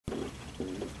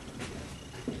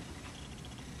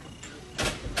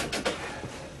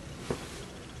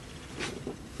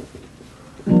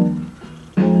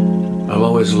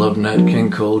always loved Nat King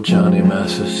Cole, Johnny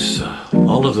Mathis,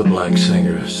 all of the black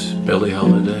singers, Billie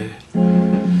Holiday.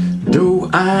 The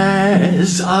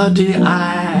eyes are the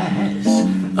eyes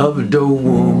of the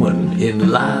woman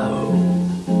in love,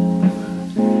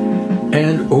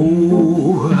 and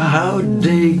oh, how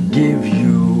they give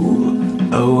you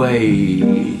away.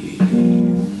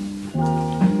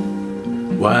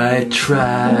 Why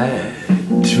try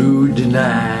to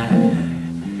deny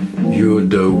you're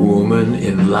the woman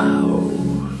in love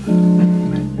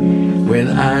when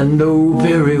I know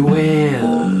very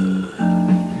well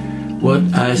what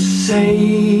I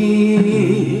say?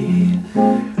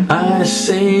 I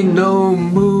say no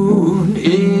moon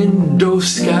in the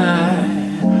sky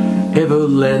ever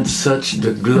lent such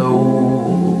the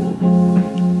glow.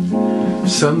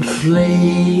 Some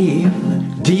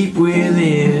flame deep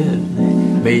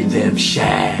within made them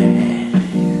shine.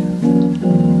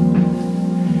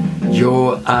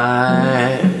 Your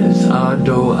eyes are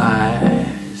the eyes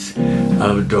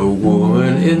of the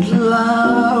woman in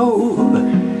love,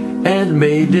 and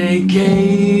may they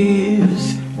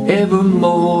gaze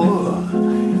evermore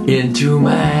into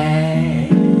mine.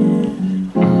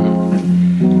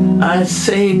 I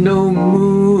say no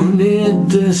moon in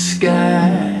the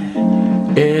sky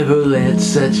ever let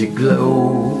such a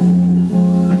glow.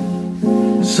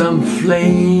 Some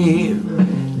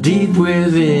flame deep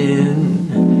within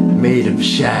made him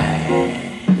shine.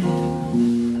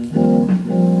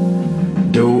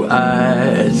 Though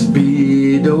eyes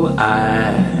be the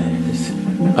eyes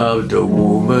of the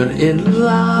woman in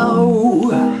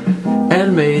love,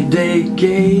 and may they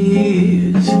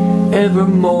gaze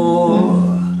evermore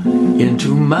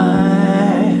into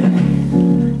mine.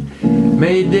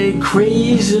 May they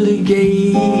crazily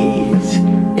gaze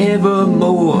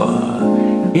evermore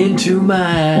into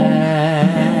mine.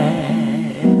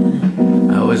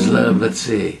 I always love, let's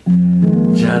see,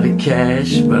 Johnny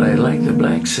Cash, but I like the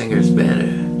black singers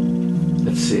better.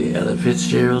 Let's see, Ella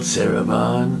Fitzgerald, Sarah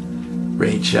Vaughan,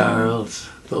 Ray Charles,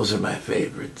 those are my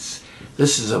favorites.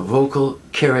 This is a vocal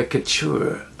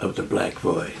caricature of the black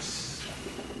voice.